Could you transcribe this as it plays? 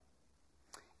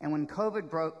And when COVID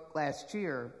broke last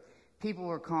year, people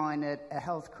were calling it a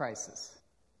health crisis.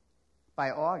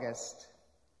 By August,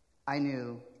 I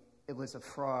knew it was a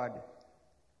fraud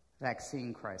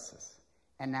vaccine crisis.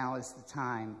 And now is the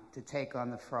time to take on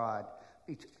the fraud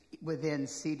within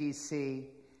CDC,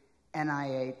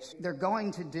 NIH. They're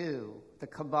going to do the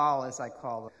cabal, as I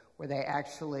call it, where they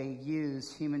actually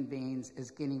use human beings as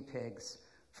guinea pigs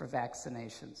for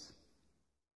vaccinations.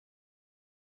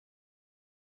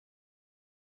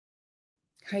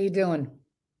 How you doing?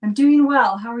 I'm doing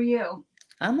well. How are you?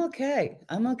 I'm okay.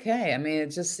 I'm okay. I mean, it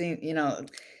just seems,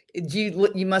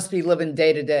 you must be living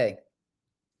day to day.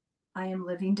 I am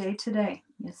living day to day.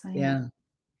 Yes, I am. Yeah.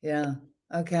 Yeah.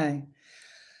 Okay.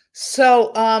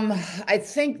 So, I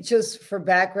think just for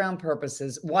background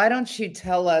purposes, why don't you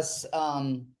tell us,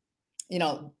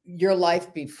 your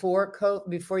life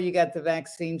before you got the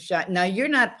vaccine shot? Now, you're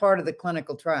not part of the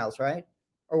clinical trials, right?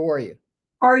 Or were you?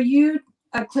 Are you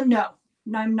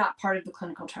no, I'm not part of the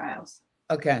clinical trials.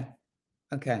 Okay.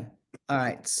 Okay. All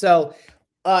right. So,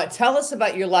 tell us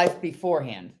about your life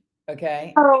beforehand.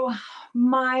 Okay. Oh,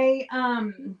 my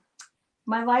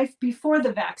life before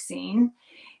the vaccine.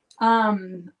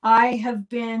 I have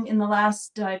been in the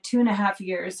last 2.5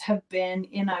 years have been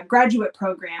in a graduate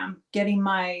program getting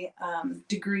my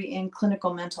degree in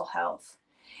clinical mental health.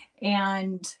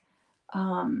 And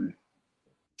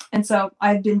so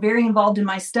I've been very involved in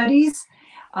my studies.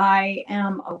 I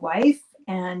am a wife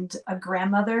and a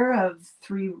grandmother of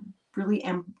 3 really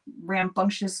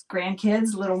rambunctious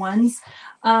grandkids, little ones.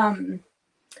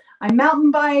 I mountain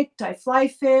biked, I fly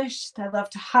fished, I love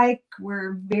to hike.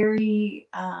 We're a very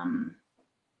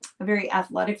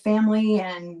athletic family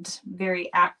and very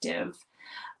active.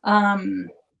 In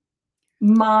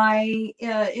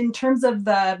terms of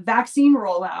the vaccine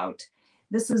rollout,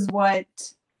 this is what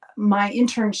my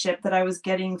internship that I was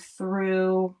getting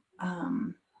through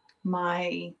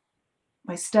my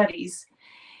studies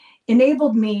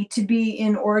enabled me to be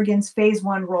in Oregon's phase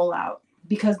 1 rollout,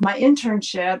 because my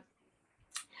internship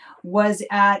was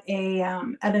at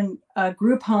a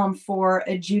group home for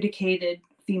adjudicated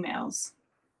females.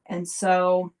 And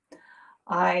so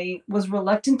I was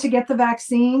reluctant to get the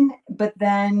vaccine, but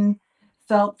then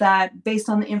felt that based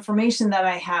on the information that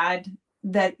I had,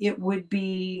 that it would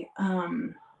be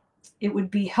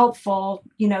helpful,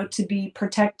 to be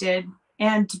protected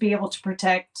and to be able to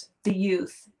protect the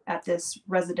youth at this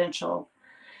residential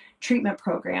treatment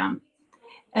program.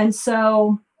 And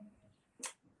so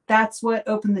that's what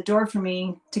opened the door for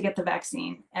me to get the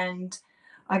vaccine. And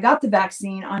I got the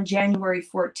vaccine on January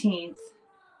 14th,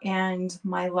 and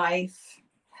my life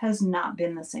has not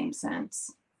been the same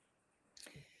since.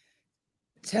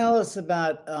 Tell us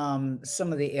about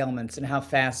some of the ailments and how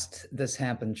fast this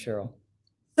happened, Sheryl.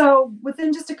 So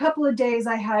within just a couple of days,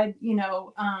 I had,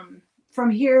 from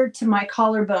here to my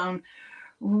collarbone,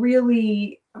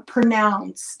 really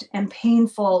pronounced and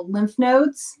painful lymph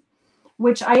nodes,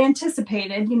 which I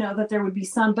anticipated, that there would be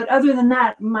some. But other than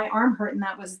that, my arm hurt, and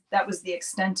that was the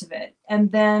extent of it.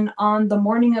 And then on the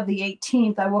morning of the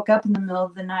 18th, I woke up in the middle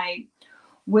of the night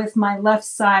with my left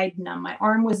side numb. My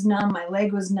arm was numb, my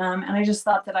leg was numb, and I just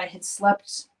thought that I had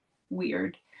slept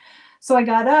weird. So I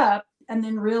got up and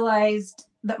then realized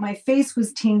that my face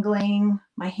was tingling,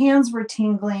 my hands were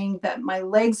tingling, that my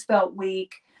legs felt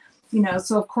weak.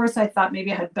 So of course I thought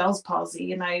maybe I had Bell's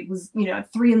palsy, and I was,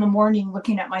 at 3 a.m.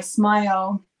 looking at my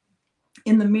smile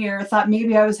in the mirror, thought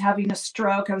maybe I was having a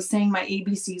stroke. I was saying my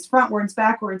ABCs frontwards,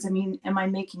 backwards. I mean, am I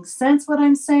making sense what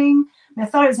I'm saying? I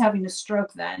thought I was having a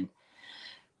stroke then.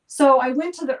 So I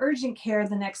went to the urgent care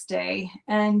the next day,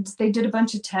 and they did a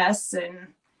bunch of tests,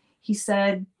 and he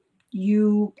said,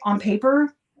 "You on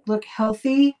paper look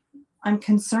healthy. I'm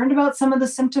concerned about some of the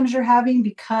symptoms you're having,"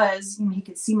 because he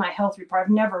could see my health report.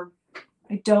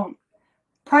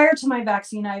 Prior to my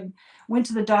vaccine, I went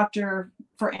to the doctor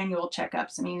for annual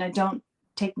checkups. I mean, I didn't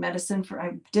take medicine for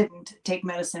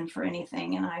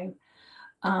anything. And I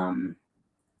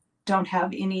don't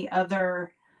have any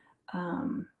other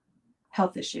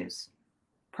health issues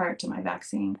prior to my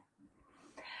vaccine.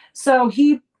 So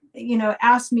he,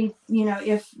 asked me,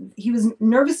 if he was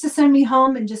nervous to send me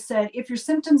home, and just said, if your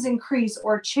symptoms increase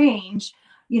or change,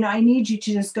 I need you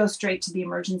to just go straight to the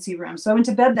emergency room. So I went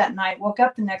to bed that night, woke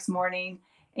up the next morning,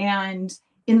 and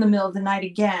in the middle of the night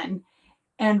again,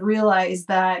 and realized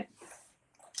that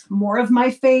more of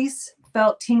my face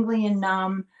felt tingly and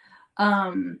numb.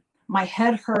 My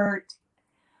head hurt.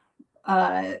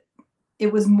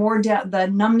 It was the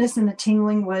numbness and the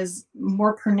tingling was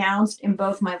more pronounced in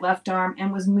both my left arm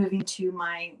and was moving to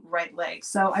my right leg.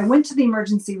 So I went to the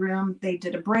emergency room. They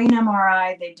did a brain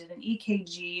MRI. They did an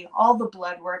EKG, all the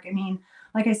blood work. I mean,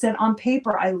 like I said, on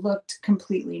paper, I looked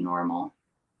completely normal.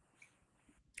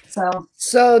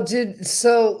 Did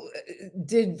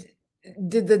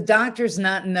the doctors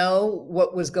not know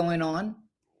what was going on?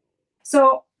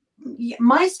 So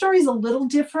my story is a little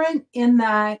different in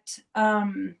that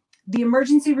the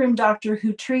emergency room doctor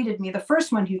who treated me, the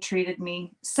first one who treated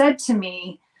me, said to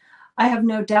me, I have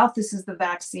no doubt this is the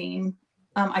vaccine.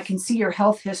 I can see your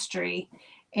health history.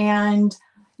 And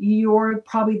you're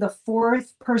probably the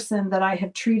fourth person that I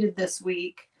have treated this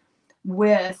week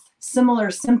with similar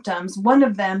symptoms, one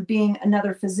of them being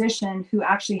another physician who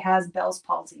actually has Bell's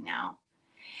palsy now.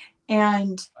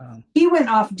 And he went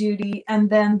off duty, and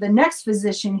then the next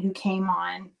physician who came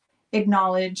on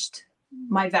acknowledged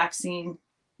my vaccine,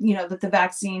 that the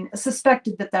vaccine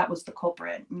suspected that was the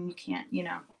culprit. I mean, you can't,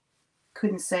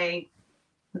 couldn't say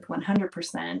with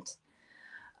 100%.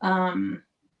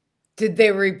 Did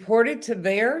they report it to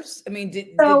VAERS? I mean,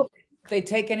 did they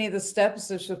take any of the steps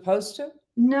they're supposed to?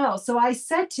 No. So I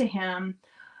said to him,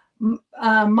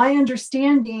 my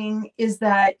understanding is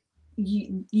that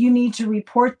you need to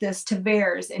report this to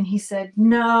VAERS. And he said,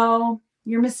 no,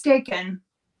 you're mistaken.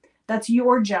 That's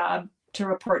your job to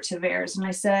report to VAERS. And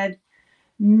I said,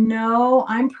 no,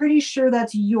 I'm pretty sure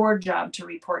that's your job to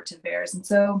report to VAERS. And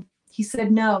so he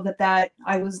said, no, that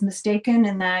I was mistaken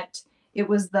and that it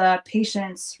was the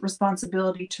patient's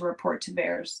responsibility to report to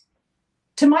VAERS.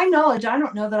 To my knowledge, I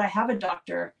don't know that I have a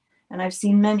doctor, and I've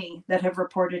seen many that have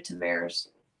reported to VAERS,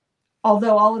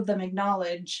 although all of them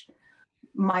acknowledge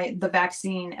the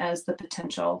vaccine as the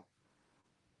potential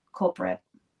culprit.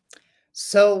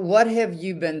 So what have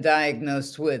you been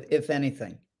diagnosed with, if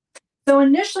anything? So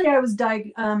initially I was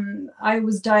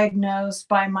diagnosed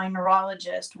by my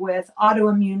neurologist with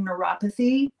autoimmune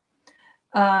neuropathy,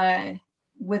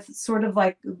 with sort of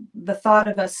like the thought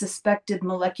of a suspected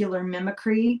molecular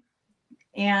mimicry.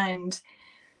 And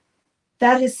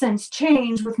that has since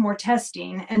changed with more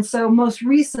testing. And so most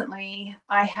recently,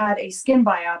 I had a skin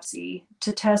biopsy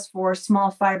to test for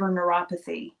small fiber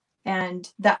neuropathy, and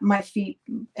that my feet,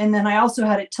 and then I also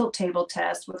had a tilt table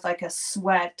test with like a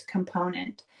sweat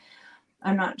component.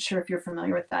 I'm not sure if you're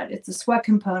familiar with that. It's a sweat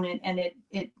component, and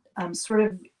it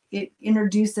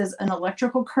introduces an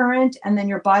electrical current, and then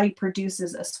your body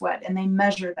produces a sweat, and they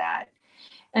measure that.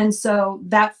 And so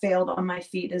that failed on my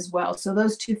feet as well. So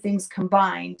those two things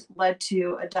combined led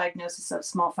to a diagnosis of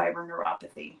small fiber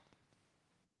neuropathy.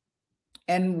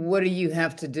 And what do you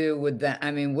have to do with that?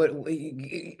 I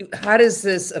mean, how does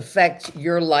this affect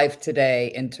your life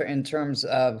today in terms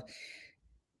of,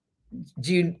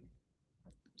 do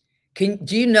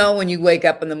you know when you wake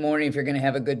up in the morning if you're going to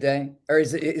have a good day, or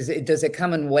does it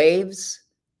come in waves?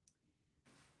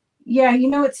 Yeah,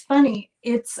 it's funny.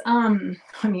 It's I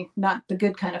mean, not the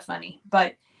good kind of funny,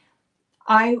 but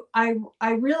I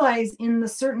realize in the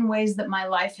certain ways that my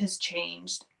life has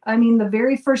changed. I mean, the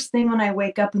very first thing when I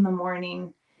wake up in the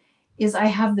morning is I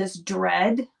have this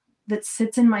dread that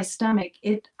sits in my stomach.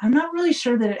 I'm not really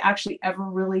sure that it actually ever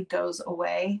really goes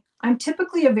away. I'm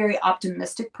typically a very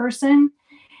optimistic person,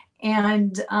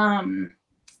 and I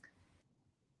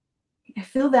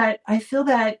feel that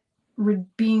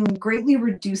being greatly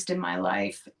reduced in my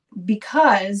life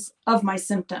because of my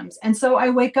symptoms. And so I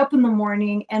wake up in the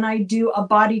morning and I do a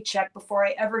body check before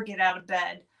I ever get out of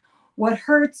bed. What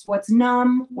hurts? What's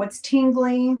numb? What's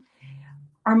tingling?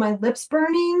 Are my lips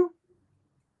burning?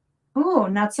 Oh,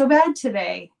 not so bad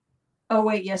today. Oh,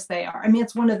 wait, yes, they are. I mean,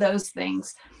 it's one of those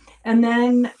things. And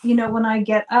then, when I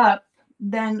get up,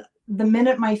 then the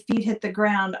minute my feet hit the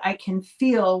ground, I can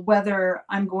feel whether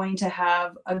I'm going to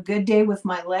have a good day with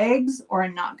my legs or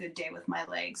a not good day with my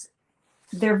legs.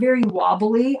 They're very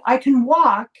wobbly. I can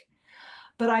walk,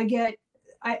 but I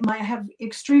have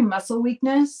extreme muscle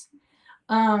weakness.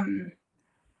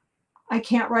 I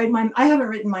can't I haven't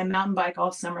ridden my mountain bike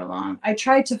all summer long. I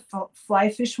tried to fly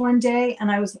fish one day,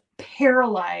 and I was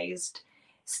paralyzed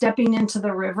stepping into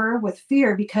the river with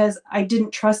fear because I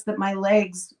didn't trust that my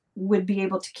legs would be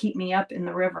able to keep me up in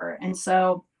the river. And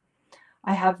so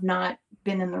I have not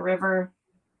been in the river.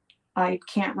 I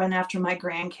can't run after my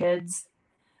grandkids.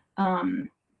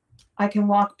 I can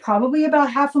walk probably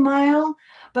about half a mile,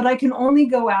 but I can only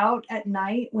go out at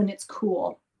night when it's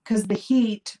cool, because the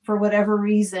heat, for whatever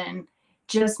reason,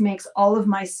 just makes all of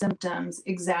my symptoms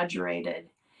exaggerated.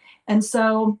 And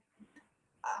so,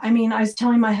 I mean, I was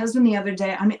telling my husband the other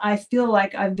day, I mean, I feel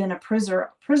like I've been a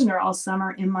prisoner all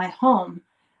summer in my home.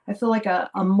 I feel like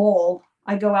a mole.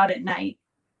 I go out at night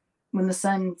when the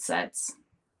sun sets.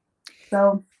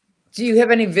 So, do you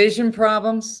have any vision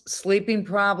problems, sleeping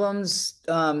problems?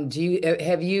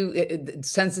 Have you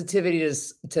sensitivity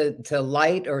to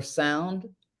light or sound?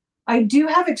 I do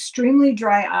have extremely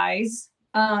dry eyes.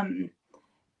 And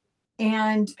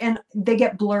they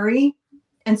get blurry.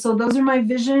 And so those are my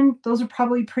vision. Those are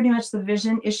probably pretty much the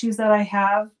vision issues that I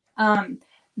have.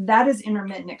 That is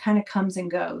intermittent. It kind of comes and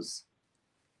goes.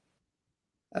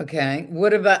 Okay.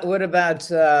 What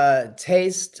about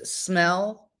taste,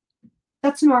 smell?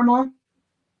 That's normal.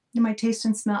 My taste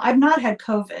and smell. I've not had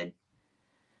COVID.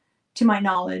 To my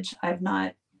knowledge, I've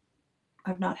not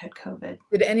had COVID.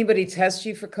 Did anybody test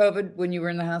you for COVID when you were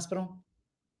in the hospital?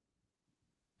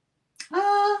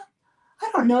 I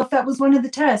don't know if that was one of the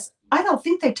tests. I don't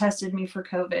think they tested me for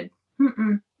COVID.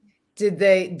 Mm-mm. Did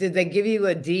they give you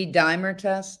a D-dimer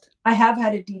test? I have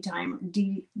had a D-dimer.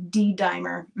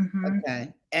 D-dimer. Mm-hmm.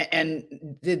 Okay.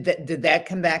 And did that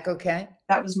come back okay?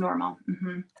 That was normal.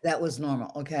 Mm-hmm. That was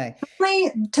normal. Okay.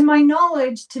 To my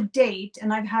knowledge, to date,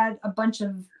 and I've had a bunch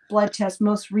of blood tests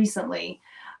most recently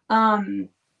to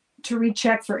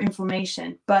recheck for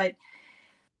inflammation, but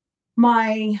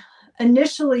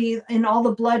initially in all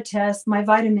the blood tests, my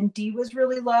vitamin D was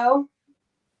really low.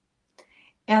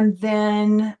 And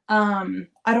then I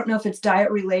don't know if it's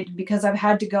diet related because I've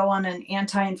had to go on an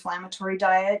anti-inflammatory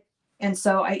diet. And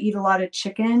so I eat a lot of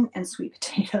chicken and sweet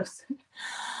potatoes.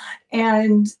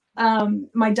 And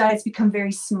my diet's become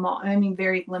very small. I mean,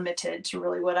 very limited to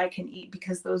really what I can eat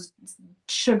because those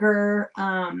sugar,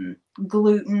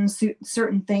 gluten,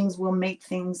 certain things will make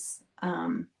things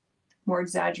more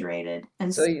exaggerated.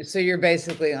 And so you're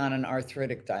basically on an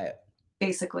arthritic diet.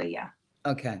 Basically, yeah.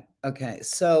 Okay.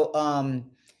 So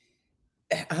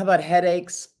how about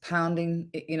headaches, pounding,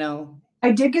 you know?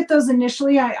 I did get those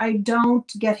initially. I don't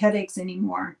get headaches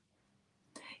anymore.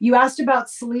 You asked about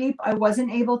sleep. I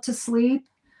wasn't able to sleep.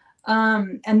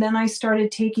 And then I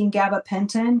started taking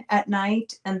gabapentin at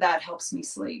night, and that helps me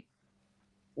sleep.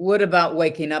 What about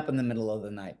waking up in the middle of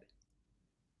the night?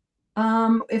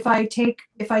 If I take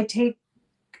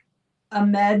a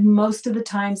med, most of the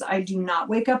times I do not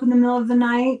wake up in the middle of the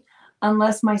night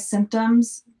unless my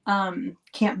symptoms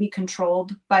can't be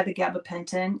controlled by the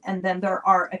gabapentin. And then there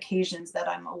are occasions that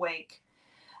I'm awake.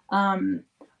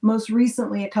 Most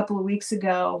recently, a couple of weeks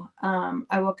ago,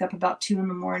 I woke up about 2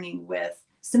 a.m. with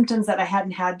symptoms that I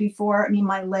hadn't had before. I mean,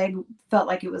 my leg felt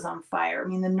like it was on fire. I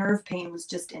mean, the nerve pain was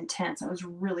just intense. I was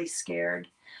really scared.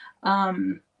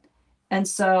 And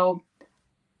so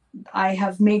I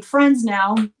have made friends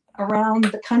now around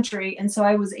the country. And so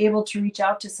I was able to reach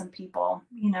out to some people,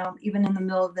 you know, even in the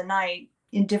middle of the night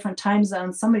in different time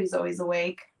zones, somebody's always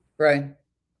awake. Right.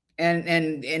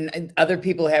 And other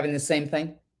people having the same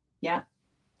thing. Yeah.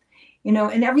 You know,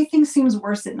 and everything seems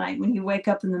worse at night. When you wake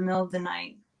up in the middle of the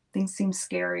night, things seem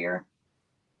scarier.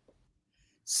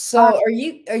 So are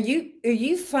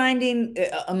you finding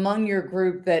among your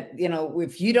group that, you know,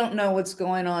 if you don't know what's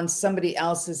going on, somebody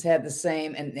else has had the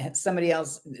same and somebody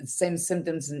else, same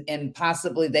symptoms and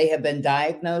possibly they have been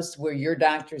diagnosed where your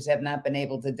doctors have not been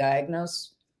able to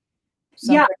diagnose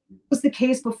something? Yeah, it was the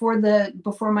case before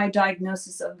my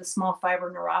diagnosis of the small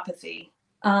fiber neuropathy.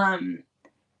 And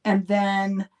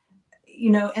then,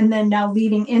 you know, and then now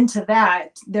leading into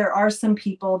that, there are some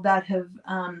people that have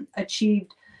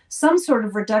achieved some sort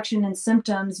of reduction in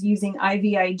symptoms using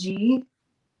IVIG.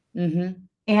 Mm-hmm.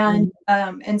 And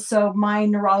so my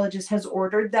neurologist has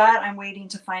ordered that. I'm waiting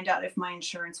to find out if my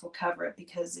insurance will cover it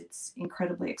because it's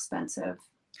incredibly expensive.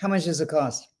 How much does it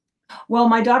cost? Well,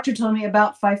 my doctor told me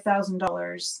about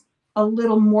 $5,000, a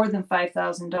little more than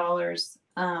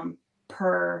 $5,000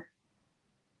 per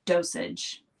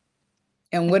dosage.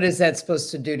 And what is that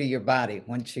supposed to do to your body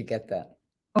once you get that?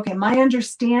 Okay, my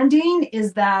understanding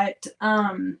is that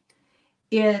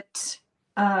it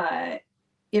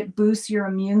boosts your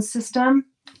immune system.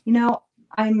 You know,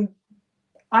 I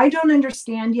don't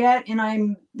understand yet,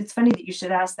 and it's funny that you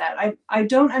should ask that. I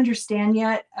don't understand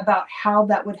yet about how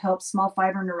that would help small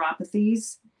fiber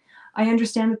neuropathies. I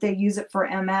understand that they use it for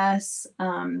MS,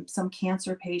 some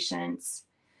cancer patients.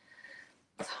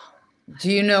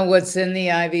 Do you know what's in the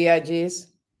IVIGs?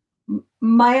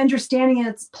 My understanding is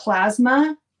it's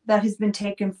plasma that has been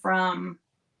taken from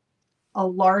a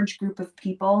large group of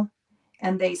people,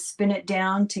 and they spin it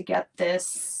down to get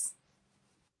this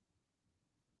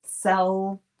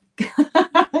cell.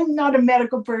 I'm not a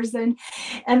medical person.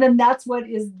 And then that's what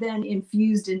is then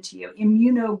infused into you.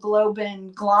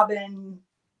 Globin.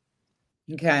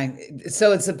 Okay.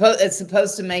 So it's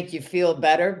supposed to make you feel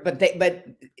better, but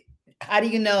how do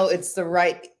you know it's the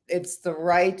right,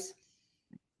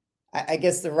 I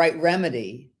guess the right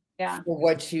remedy for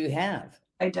what you have?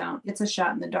 I don't. It's a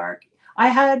shot in the dark.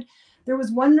 There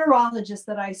was one neurologist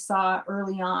that I saw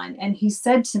early on, and he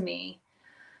said to me,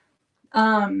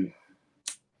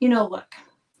 you know, look,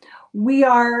 we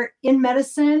are in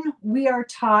medicine, we are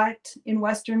taught in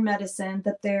Western medicine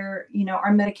that there,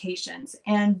 are medications,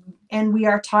 and we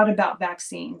are taught about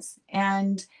vaccines.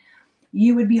 And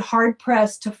you would be hard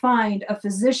pressed to find a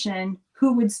physician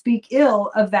who would speak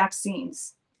ill of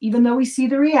vaccines. Even though we see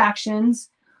the reactions,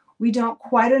 we don't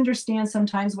quite understand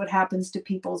sometimes what happens to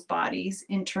people's bodies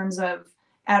in terms of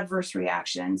adverse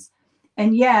reactions.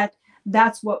 And yet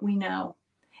that's what we know.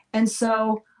 And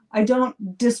so I don't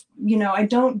I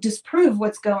don't disprove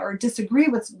or disagree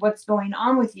with what's going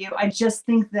on with you. I just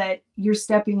think that you're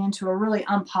stepping into a really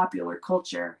unpopular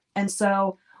culture. And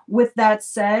so with that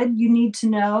said, you need to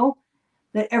know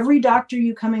that every doctor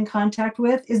you come in contact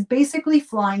with is basically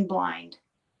flying blind,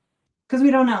 because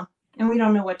we don't know, and we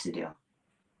don't know what to do.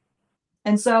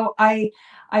 And so I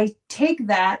take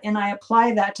that and I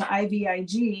apply that to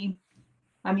IVIG.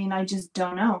 I mean, I just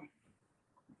don't know.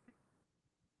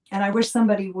 And I wish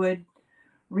somebody would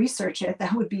research it.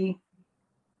 That would be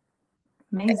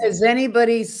amazing. Has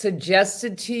anybody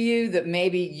suggested to you that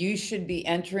maybe you should be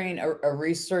entering a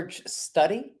research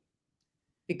study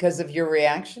because of your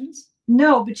reactions?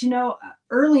 No, but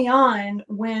early on,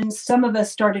 when some of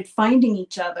us started finding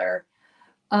each other,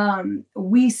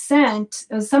 we sent,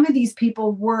 some of these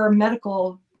people were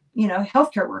medical,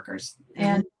 healthcare workers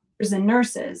and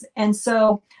nurses. And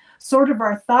so sort of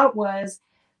our thought was,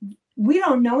 we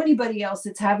don't know anybody else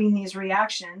that's having these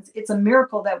reactions. It's a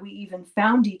miracle that we even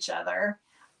found each other.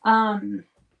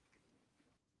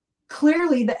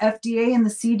 Clearly the FDA and the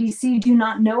CDC do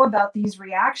not know about these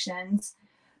reactions.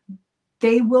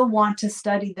 They will want to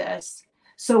study this.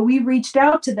 So we reached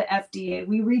out to the FDA,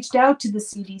 we reached out to the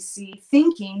CDC,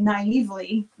 thinking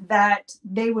naively that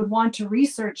they would want to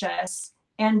research us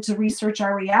and to research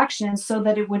our reactions so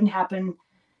that it wouldn't happen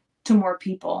to more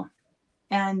people.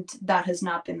 And that has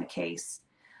not been the case.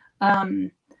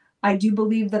 I do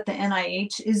believe that the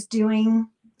NIH is doing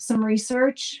some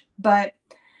research, but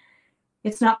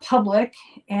it's not public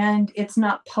and it's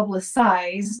not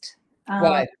publicized.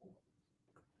 Why?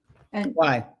 And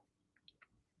why?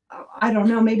 I don't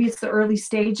know. Maybe it's the early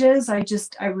stages. I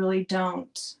really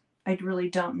don't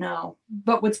know.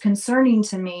 But what's concerning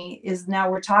to me is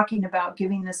now we're talking about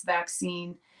giving this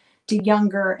vaccine to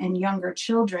younger and younger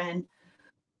children,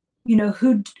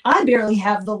 who I barely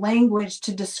have the language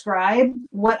to describe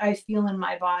what I feel in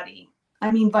my body.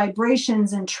 I mean,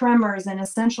 vibrations and tremors and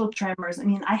essential tremors. I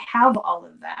mean, I have all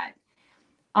of that.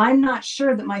 I'm not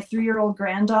sure that my 3-year-old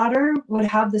granddaughter would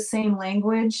have the same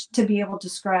language to be able to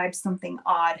describe something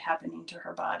odd happening to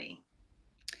her body.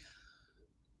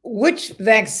 Which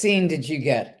vaccine did you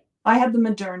get? I had the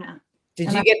Moderna.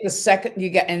 Did you get the second? You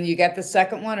got the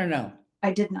second one or no?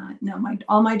 I did not. No,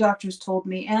 all my doctors told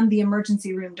me, and the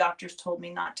emergency room doctors told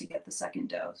me not to get the second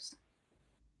dose.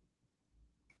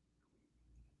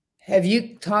 Have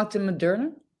you talked to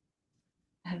Moderna?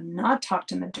 I have not talked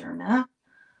to Moderna.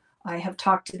 I have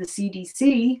talked to the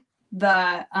CDC,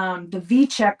 the V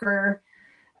checker.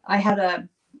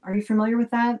 Are you familiar with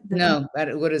that? No,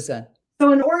 what is that?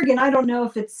 So in Oregon, I don't know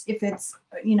if it's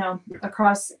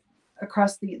across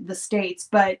the states,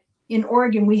 but in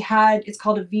Oregon it's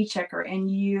called a V checker, and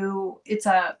it's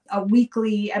a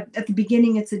weekly, at the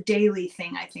beginning, it's a daily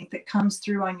thing, I think, that comes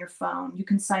through on your phone. You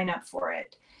can sign up for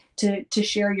it to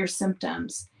share your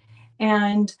symptoms.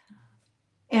 And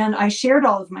I shared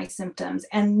all of my symptoms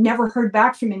and never heard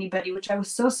back from anybody, which I was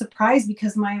so surprised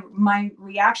because my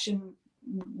reaction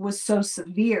was so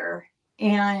severe.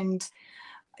 And,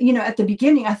 at the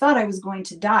beginning, I thought I was going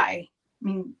to die. I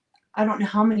mean, I don't know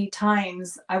how many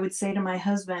times I would say to my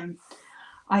husband,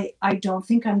 I don't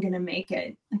think I'm going to make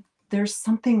it. There's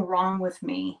something wrong with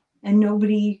me and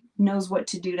nobody knows what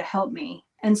to do to help me.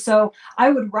 And so I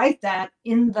would write that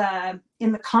in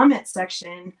the comment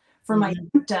section for my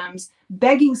symptoms,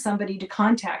 begging somebody to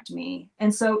contact me.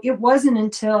 And so it wasn't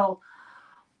until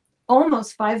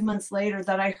almost 5 months later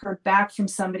that I heard back from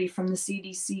somebody from the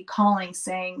CDC calling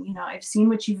saying, I've seen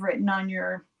what you've written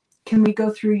can we go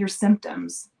through your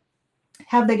symptoms?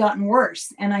 Have they gotten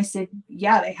worse? And I said,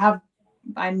 yeah, they have.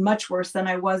 I'm much worse than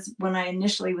I was when I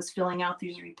initially was filling out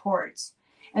these reports.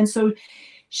 And so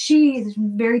she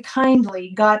very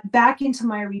kindly got back into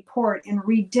my report and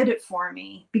redid it for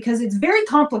me, because it's very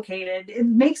complicated. It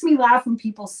makes me laugh when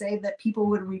people say that people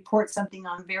would report something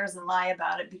on VAERS and lie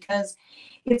about it, because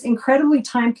it's incredibly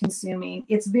time consuming.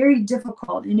 It's very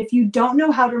difficult. And if you don't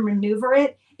know how to maneuver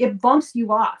it, it bumps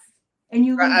you off.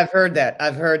 And I've heard that.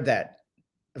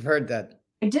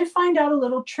 I did find out a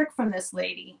little trick from this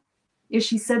lady. Is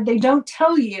she said they don't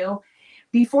tell you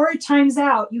before it times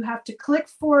out, you have to click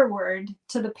forward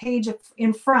to the page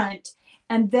in front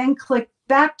and then click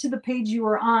back to the page you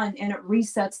were on, and it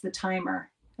resets the timer.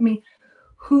 I mean,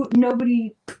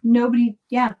 nobody,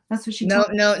 yeah, that's what she told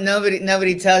me.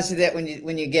 Nobody tells you that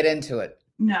when you get into it.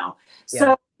 No. Yeah.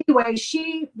 So anyway,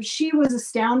 she was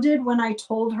astounded when I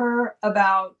told her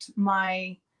about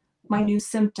my new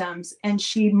symptoms, and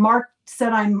she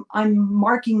said I'm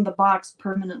marking the box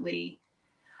permanently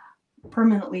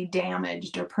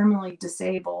damaged or permanently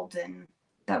disabled, and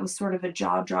that was sort of a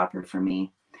jaw dropper for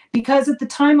me, because at the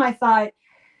time I thought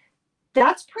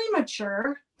that's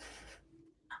premature.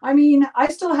 I mean, I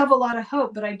still have a lot of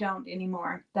hope, but I don't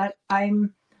anymore.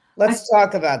 Let's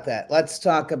talk about that. Let's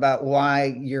talk about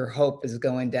why your hope is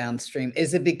going downstream.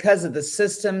 Is it because of the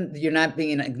system? You're not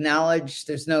being acknowledged.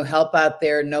 There's no help out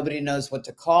there. Nobody knows what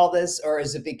to call this, or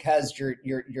is it because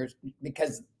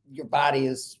because your body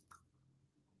is?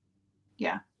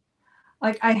 Yeah,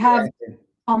 like I have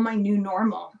all my new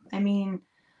normal. I mean,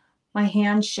 my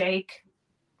hands shake.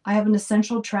 I have an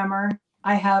essential tremor.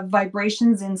 I have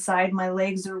vibrations inside. My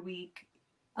legs are weak.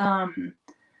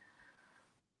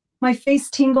 My face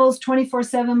tingles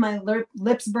 24/7. My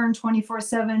lips burn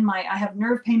 24/7. I have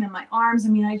nerve pain in my arms. I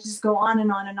mean, I just go on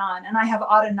and on and on. And I have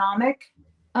autonomic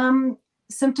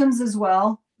symptoms as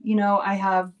well. You know, I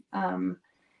have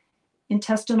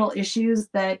intestinal issues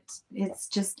that it's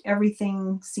just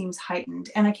everything seems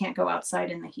heightened, and I can't go outside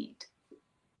in the heat.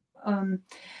 And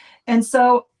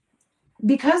so,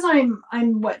 because I'm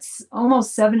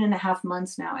almost 7.5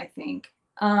 months now, I think.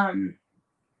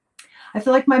 I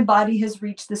feel like my body has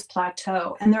reached this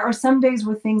plateau, and there are some days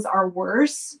where things are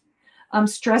worse.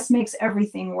 Stress makes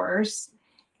everything worse,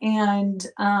 and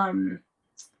I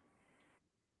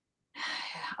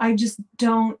just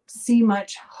don't see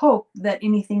much hope that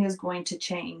anything is going to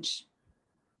change.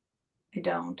 I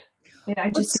don't.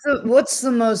 What's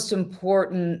the most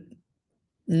important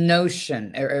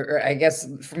notion, or I guess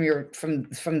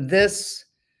from this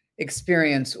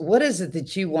experience, what is it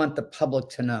that you want the public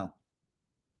to know?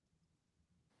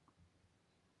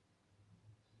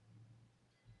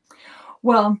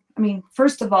 Well, I mean,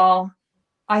 first of all,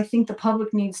 I think the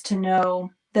public needs to know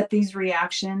that these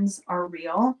reactions are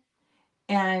real.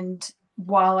 And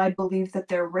while I believe that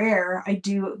they're rare, I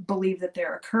do believe that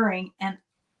they're occurring. And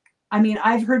I mean,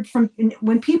 I've heard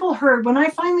when I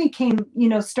finally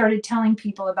started telling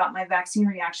people about my vaccine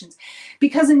reactions,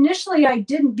 because initially I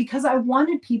didn't, because I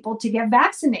wanted people to get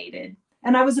vaccinated.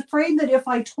 And I was afraid that if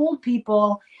I told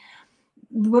people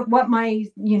what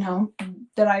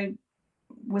that I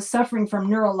was suffering from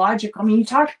neurological, I mean,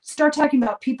 start talking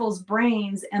about people's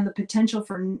brains and the potential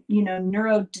for,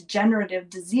 neurodegenerative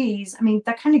disease. I mean,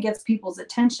 that kind of gets people's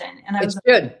attention. And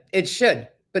it should.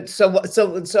 But so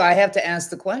I have to ask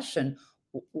the question,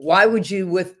 why were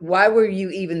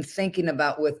you even thinking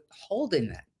about withholding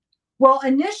that? Well,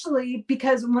 initially,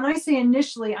 because when I say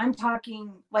initially, I'm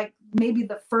talking like maybe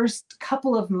the first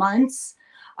couple of months,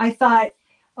 I thought,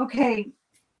 okay,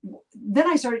 then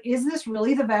I started, is this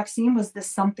really the vaccine? Was this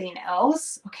something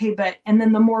else? Okay, and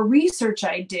then the more research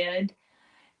I did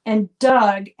and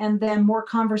dug, and then more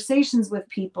conversations with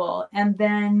people. And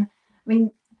then, I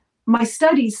mean, my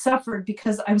studies suffered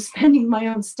because I was spending my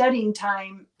own studying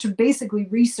time to basically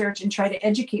research and try to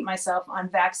educate myself on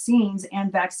vaccines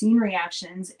and vaccine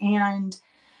reactions and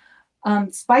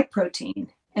spike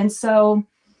protein. And so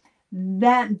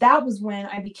that was when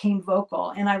I became vocal,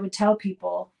 and I would tell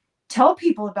people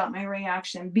about my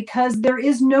reaction, because there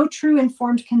is no true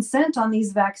informed consent on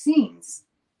these vaccines.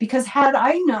 Because had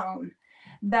I known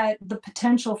that the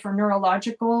potential for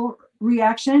neurological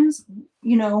reactions,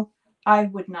 I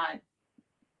would not.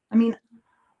 I mean,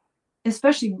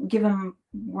 especially given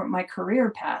my career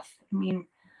path. I mean,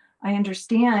 I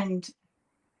understand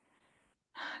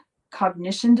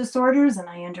cognition disorders, and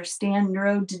I understand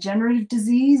neurodegenerative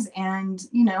disease, and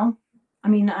I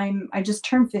mean, I just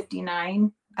turned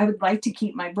 59. I would like to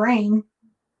keep my brain.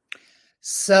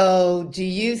 So do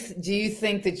you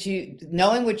think that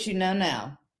knowing what you know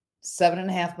now,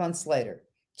 7.5 months later,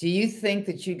 do you think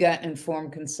that you got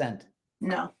informed consent?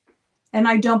 No. And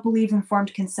I don't believe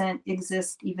informed consent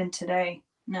exists even today.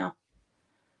 No.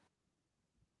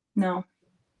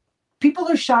 People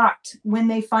are shocked when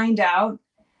they find out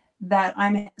that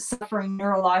I'm suffering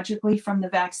neurologically from the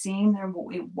vaccine. They're,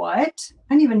 wait, what?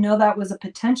 I didn't even know that was a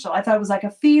potential. I thought it was like a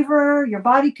fever, your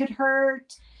body could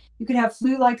hurt, you could have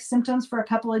flu-like symptoms for a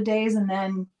couple of days, and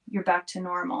then you're back to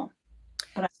normal.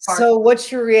 So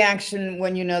what's your reaction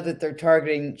when you know that they're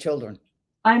targeting children?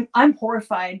 I'm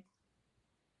horrified.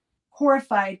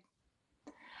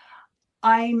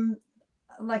 I'm,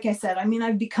 like I said, I mean,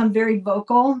 I've become very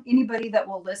vocal. Anybody that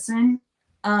will listen,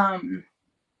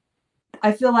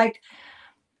 I feel like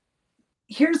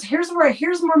here's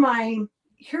where my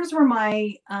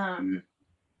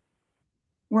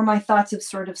where my thoughts have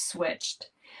sort of switched.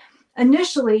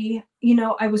 Initially, you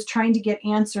know, I was trying to get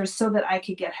answers so that I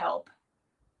could get help.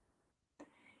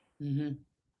 Mm-hmm.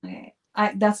 Okay,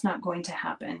 that's not going to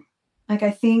happen. Like,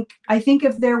 I think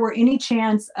if there were any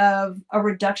chance of a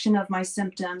reduction of my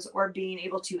symptoms or being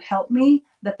able to help me,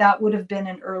 that would have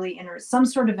been some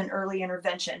sort of an early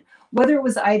intervention. Whether it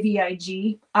was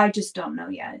IVIG, I just don't know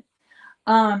yet.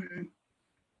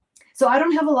 So I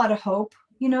don't have a lot of hope,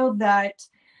 you know, that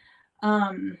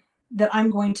I'm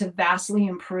going to vastly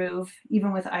improve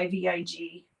even with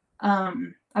IVIG. I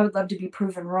would love to be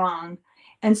proven wrong.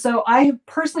 And so I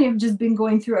personally have just been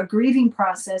going through a grieving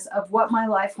process of what my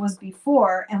life was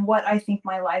before and what I think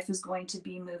my life is going to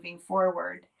be moving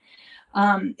forward.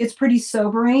 It's pretty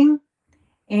sobering.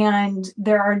 And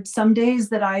there are some days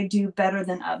that I do better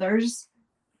than others,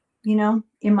 you know,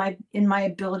 in my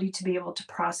ability to be able to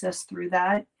process through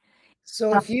that.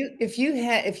 So if you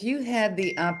had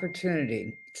the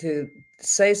opportunity to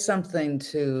say something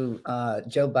to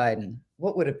Joe Biden,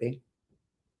 what would it be?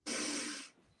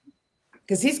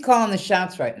 Because he's calling the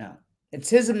shots right now. It's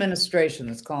his administration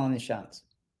that's calling the shots.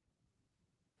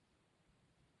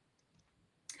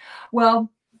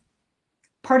 Well,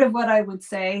 part of what I would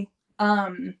say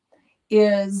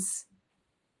is,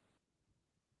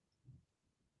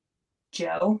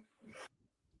 Joe,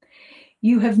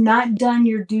 you have not done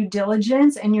your due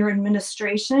diligence, and your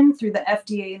administration through the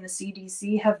FDA and the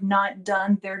CDC have not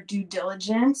done their due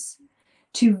diligence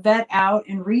to vet out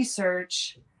and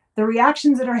research the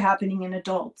reactions that are happening in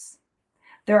adults.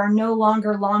 There are no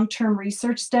longer long-term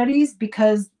research studies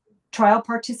because trial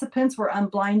participants were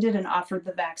unblinded and offered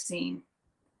the vaccine.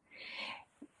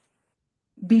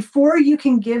 Before you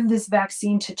can give this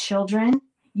vaccine to children,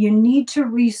 you need to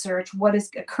research what is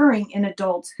occurring in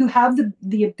adults who have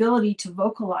the ability to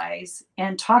vocalize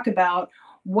and talk about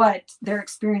what they're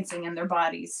experiencing in their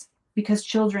bodies, because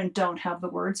children don't have the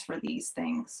words for these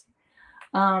things.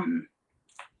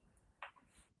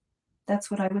 That's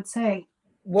what I would say.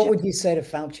 What would you say to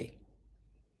Fauci?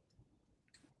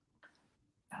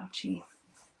 Fauci.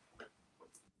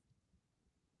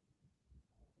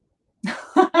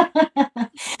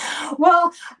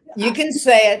 Well, you can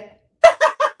say it.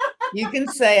 You can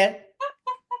say it.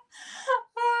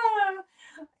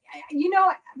 You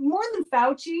know, more than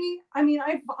Fauci, I mean,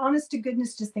 I honest to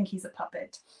goodness just think he's a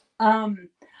puppet. I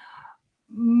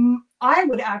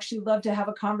would actually love to have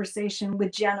a conversation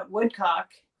with Janet Woodcock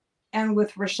and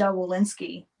with Rochelle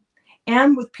Walensky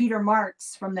and with Peter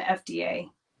Marks from the FDA,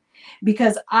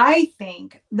 because I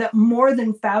think that more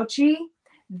than Fauci,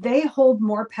 they hold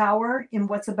more power in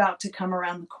what's about to come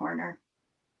around the corner.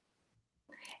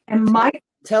 And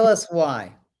tell us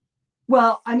why.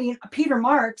 Well, I mean, Peter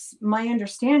Marks, my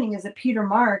understanding is that Peter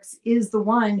Marks is the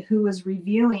one who is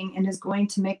reviewing and is going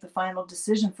to make the final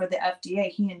decision for the FDA,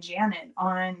 he and Janet,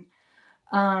 on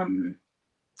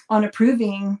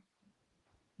approving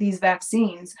these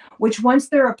vaccines, which once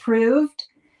they're approved,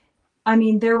 I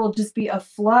mean, there will just be a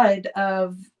flood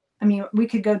of, I mean, we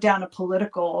could go down a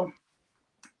political,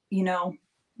 you know,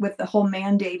 with the whole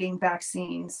mandating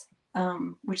vaccines,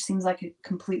 which seems like a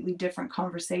completely different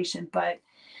conversation, but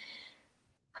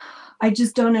I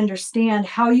just don't understand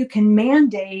how you can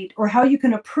mandate or how you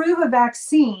can approve a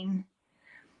vaccine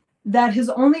that has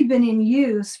only been in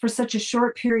use for such a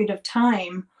short period of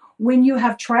time when you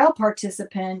have trial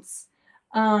participants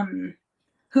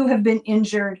who have been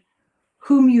injured,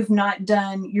 whom you've not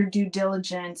done your due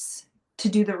diligence to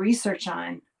do the research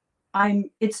on.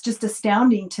 It's just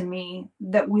astounding to me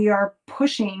that we are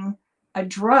pushing a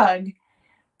drug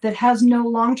that has no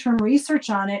long-term research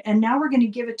on it, and now we're going to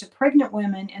give it to pregnant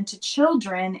women and to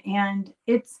children, and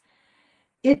it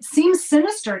seems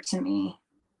sinister to me.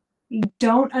 You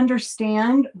don't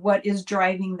understand what is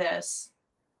driving this.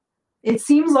 It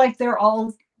seems like they're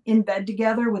all in bed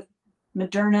together with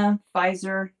Moderna,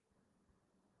 Pfizer,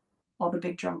 all the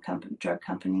big drug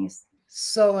companies.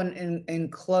 So in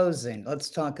closing, let's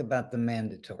talk about the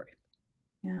mandatory.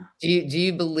 Yeah. Do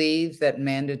you believe that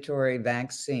mandatory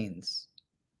vaccines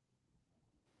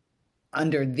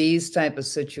under these type of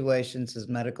situations is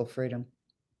medical freedom?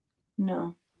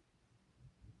 No,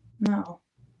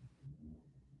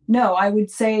 I would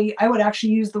say, I would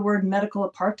actually use the word medical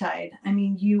apartheid. I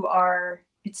mean,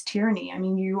 it's tyranny. I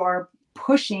mean, you are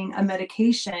pushing a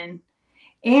medication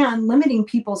and limiting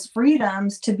people's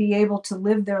freedoms to be able to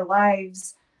live their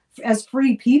lives as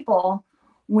free people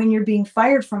when you're being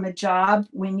fired from a job.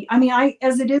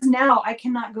 As it is now, I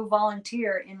cannot go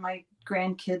volunteer in my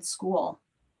grandkids' school.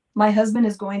 My husband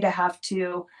is going to have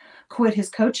to quit his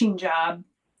coaching job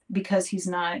because he's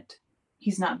not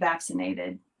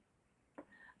vaccinated.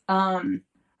 I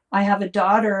have a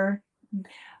daughter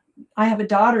I have a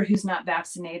daughter who's not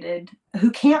vaccinated,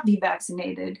 who can't be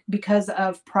vaccinated because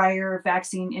of prior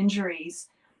vaccine injuries.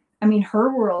 I mean,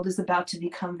 her world is about to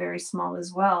become very small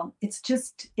as well. It's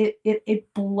just,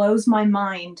 it blows my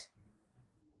mind.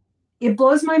 It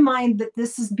blows my mind that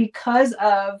this is because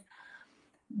of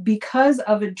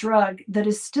a drug that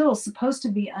is still supposed to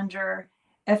be under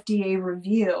FDA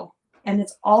review, and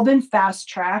it's all been fast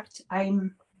tracked.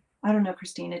 I don't know,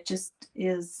 Christine. It just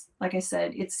is, like I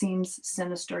said, it seems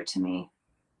sinister to me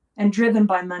and driven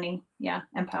by money. Yeah.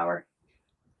 And power.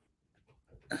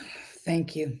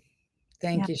 Thank you.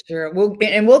 Thank Yeah. you, Sheryl.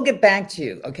 We'll get back to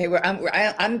you. Okay.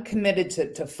 I'm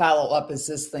committed to follow up as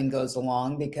this thing goes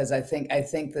along, because I think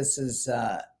this is,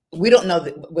 we don't know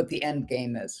what the end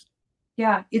game is.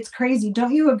 Yeah. It's crazy.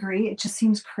 Don't you agree? It just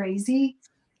seems crazy.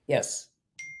 Yes.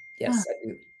 Yes, I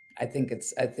do. I think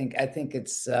it's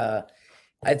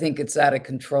out of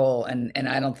control, and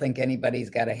I don't think anybody's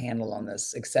got a handle on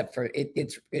this, except for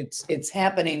it's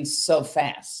happening so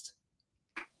fast.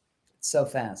 So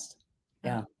fast.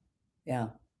 Yeah. Yeah.